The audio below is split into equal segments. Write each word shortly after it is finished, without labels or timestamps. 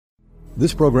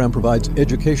This program provides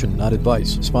education, not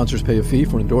advice. Sponsors pay a fee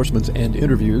for endorsements and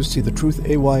interviews. See the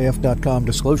truthayf.com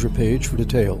disclosure page for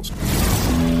details.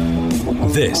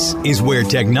 This is where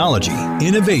technology,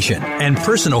 innovation, and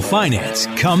personal finance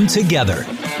come together.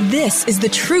 This is the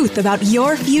truth about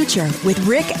your future with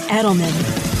Ric Edelman.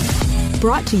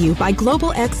 Brought to you by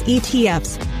Global X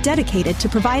ETFs, dedicated to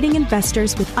providing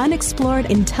investors with unexplored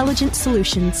intelligent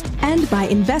solutions, and by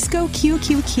Invesco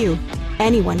QQQ.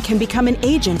 Anyone can become an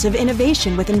agent of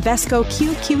innovation with Invesco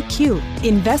QQQ.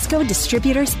 Invesco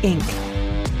Distributors, Inc.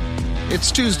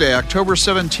 It's Tuesday, October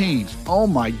 17th. Oh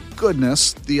my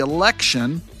goodness, the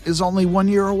election is only 1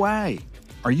 year away.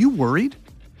 Are you worried?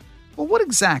 Well, what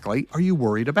exactly are you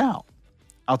worried about?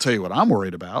 I'll tell you what I'm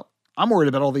worried about. I'm worried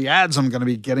about all the ads I'm going to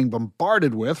be getting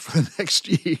bombarded with for the next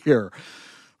year.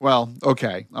 Well,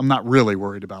 okay, I'm not really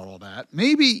worried about all that.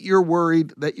 Maybe you're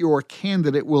worried that your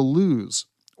candidate will lose.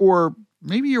 Or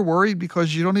maybe you're worried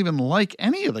because you don't even like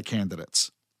any of the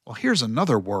candidates. Well, here's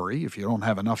another worry, if you don't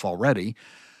have enough already.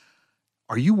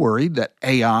 Are you worried that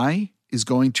AI is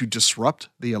going to disrupt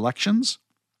the elections?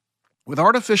 With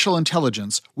artificial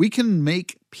intelligence, we can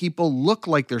make people look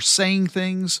like they're saying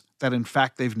things that in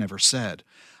fact they've never said.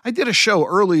 I did a show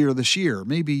earlier this year,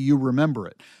 maybe you remember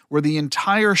it, where the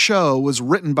entire show was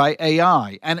written by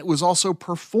AI and it was also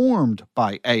performed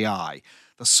by AI.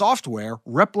 The software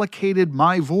replicated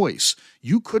my voice.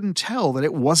 You couldn't tell that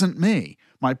it wasn't me.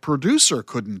 My producer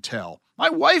couldn't tell. My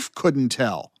wife couldn't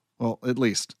tell. Well, at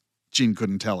least Jean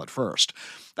couldn't tell at first.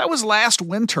 That was last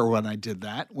winter when I did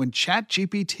that, when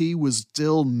ChatGPT was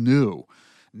still new.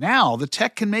 Now the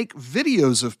tech can make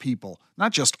videos of people,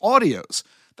 not just audios,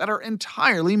 that are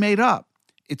entirely made up.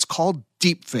 It's called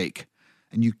deepfake,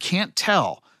 and you can't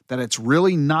tell that it's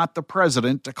really not the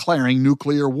president declaring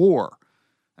nuclear war.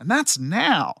 And that's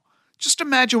now. Just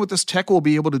imagine what this tech will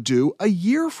be able to do a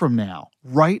year from now,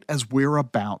 right as we're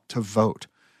about to vote.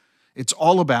 It's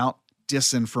all about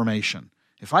disinformation.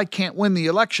 If I can't win the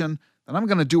election, then I'm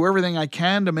going to do everything I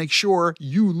can to make sure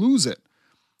you lose it.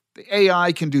 The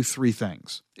AI can do three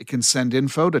things. It can send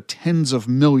info to tens of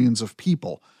millions of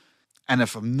people. And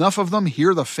if enough of them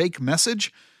hear the fake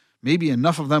message, maybe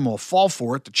enough of them will fall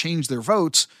for it to change their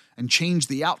votes and change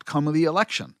the outcome of the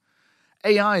election.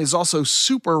 AI is also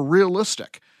super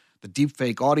realistic. The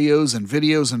deepfake audios and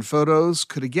videos and photos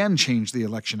could again change the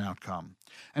election outcome.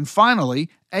 And finally,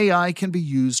 AI can be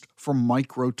used for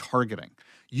micro-targeting.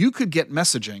 You could get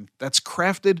messaging that's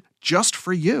crafted just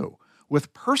for you,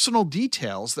 with personal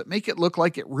details that make it look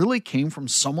like it really came from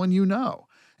someone you know.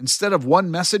 Instead of one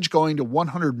message going to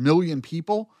 100 million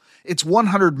people, it's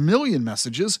 100 million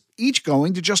messages, each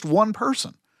going to just one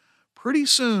person. Pretty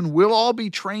soon, we'll all be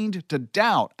trained to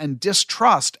doubt and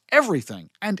distrust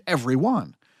everything and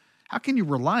everyone. How can you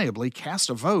reliably cast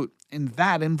a vote in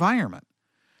that environment?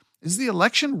 Is the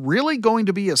election really going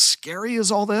to be as scary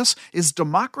as all this? Is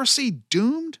democracy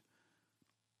doomed?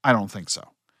 I don't think so.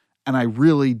 And I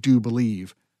really do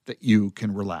believe that you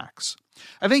can relax.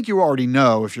 I think you already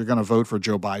know if you're going to vote for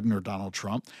Joe Biden or Donald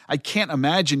Trump. I can't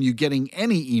imagine you getting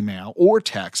any email or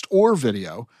text or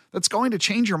video that's going to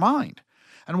change your mind.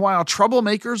 And while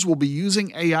troublemakers will be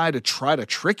using AI to try to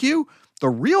trick you, the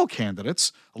real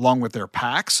candidates, along with their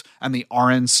PACs and the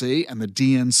RNC and the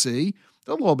DNC,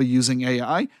 they'll all be using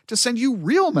AI to send you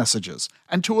real messages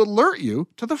and to alert you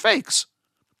to the fakes.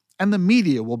 And the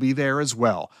media will be there as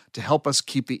well to help us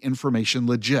keep the information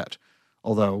legit.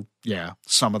 Although, yeah,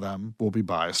 some of them will be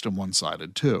biased and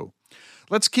one-sided too.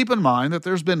 Let's keep in mind that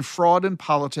there's been fraud in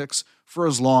politics for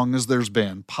as long as there's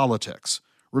been politics.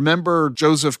 Remember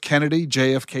Joseph Kennedy,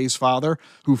 JFK's father,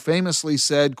 who famously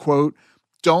said, quote,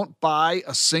 "Don't buy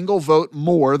a single vote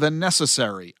more than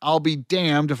necessary. I'll be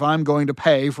damned if I'm going to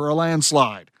pay for a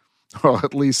landslide." Or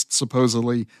at least,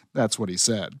 supposedly, that's what he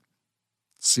said.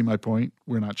 See my point?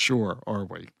 We're not sure, are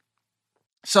we?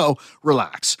 So,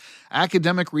 relax.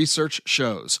 Academic research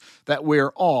shows that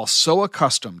we're all so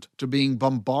accustomed to being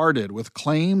bombarded with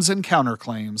claims and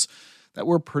counterclaims that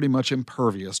we're pretty much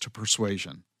impervious to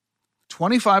persuasion.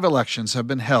 25 elections have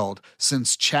been held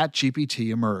since ChatGPT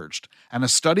emerged, and a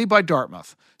study by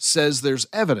Dartmouth says there's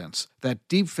evidence that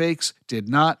deepfakes did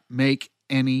not make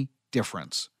any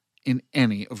difference in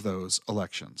any of those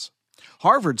elections.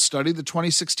 Harvard studied the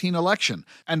 2016 election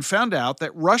and found out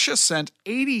that Russia sent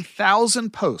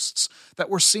 80,000 posts that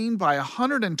were seen by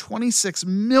 126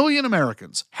 million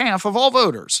Americans, half of all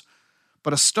voters.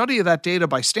 But a study of that data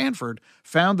by Stanford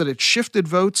found that it shifted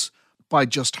votes by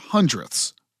just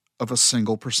hundredths of a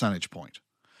single percentage point.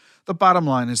 The bottom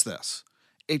line is this: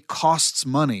 it costs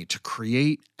money to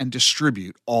create and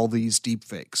distribute all these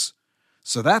deepfakes.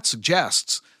 So that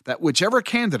suggests that whichever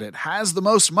candidate has the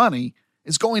most money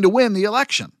is going to win the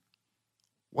election.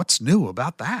 What's new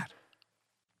about that?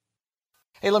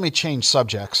 Hey, let me change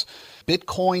subjects.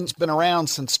 Bitcoin's been around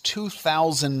since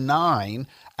 2009,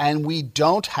 and we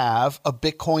don't have a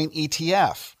Bitcoin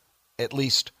ETF, at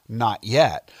least not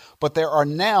yet. But there are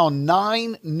now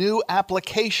 9 new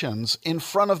applications in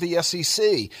front of the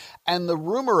SEC, and the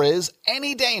rumor is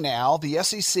any day now the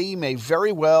SEC may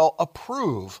very well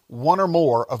approve one or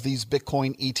more of these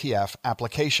Bitcoin ETF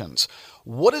applications.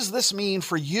 What does this mean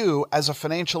for you as a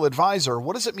financial advisor?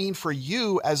 What does it mean for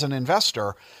you as an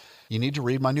investor? You need to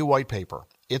read my new white paper.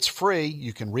 It's free.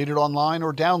 You can read it online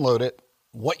or download it.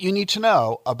 What you need to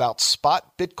know about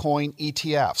spot Bitcoin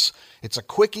ETFs. It's a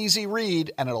quick, easy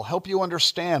read, and it'll help you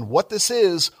understand what this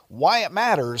is, why it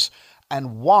matters,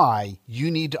 and why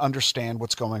you need to understand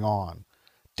what's going on.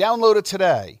 Download it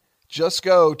today. Just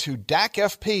go to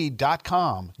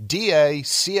dacfp.com, DACFP.com.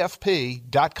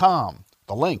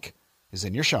 The link is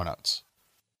in your show notes.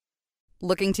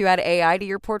 Looking to add AI to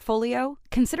your portfolio?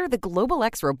 Consider the Global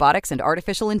X Robotics and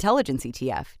Artificial Intelligence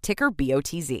ETF, ticker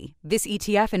BOTZ. This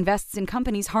ETF invests in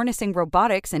companies harnessing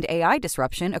robotics and AI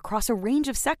disruption across a range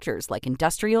of sectors like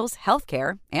industrials,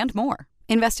 healthcare, and more.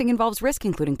 Investing involves risk,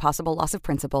 including possible loss of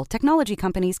principal. Technology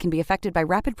companies can be affected by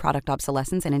rapid product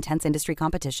obsolescence and intense industry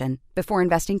competition. Before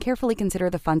investing, carefully consider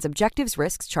the fund's objectives,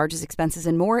 risks, charges, expenses,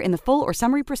 and more in the full or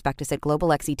summary prospectus at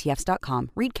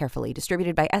globalxetfs.com. Read carefully.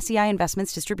 Distributed by SEI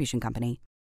Investments Distribution Company.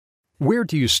 Where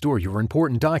do you store your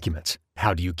important documents?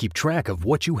 How do you keep track of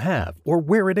what you have or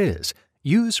where it is?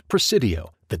 Use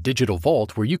Presidio, the digital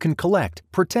vault where you can collect,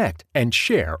 protect, and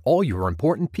share all your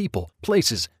important people,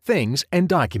 places, things, and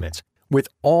documents with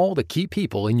all the key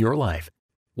people in your life.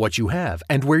 What you have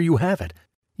and where you have it.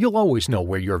 You'll always know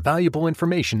where your valuable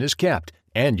information is kept,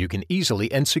 and you can easily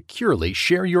and securely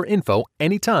share your info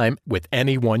anytime with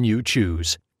anyone you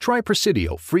choose. Try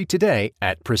Presidio free today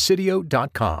at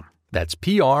Presidio.com. That's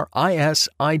Presidio.com.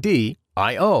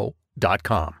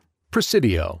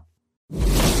 Presidio.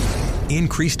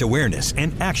 Increased awareness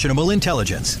and actionable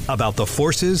intelligence about the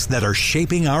forces that are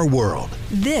shaping our world.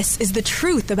 This is The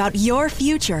Truth About Your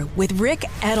Future with Ric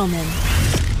Edelman.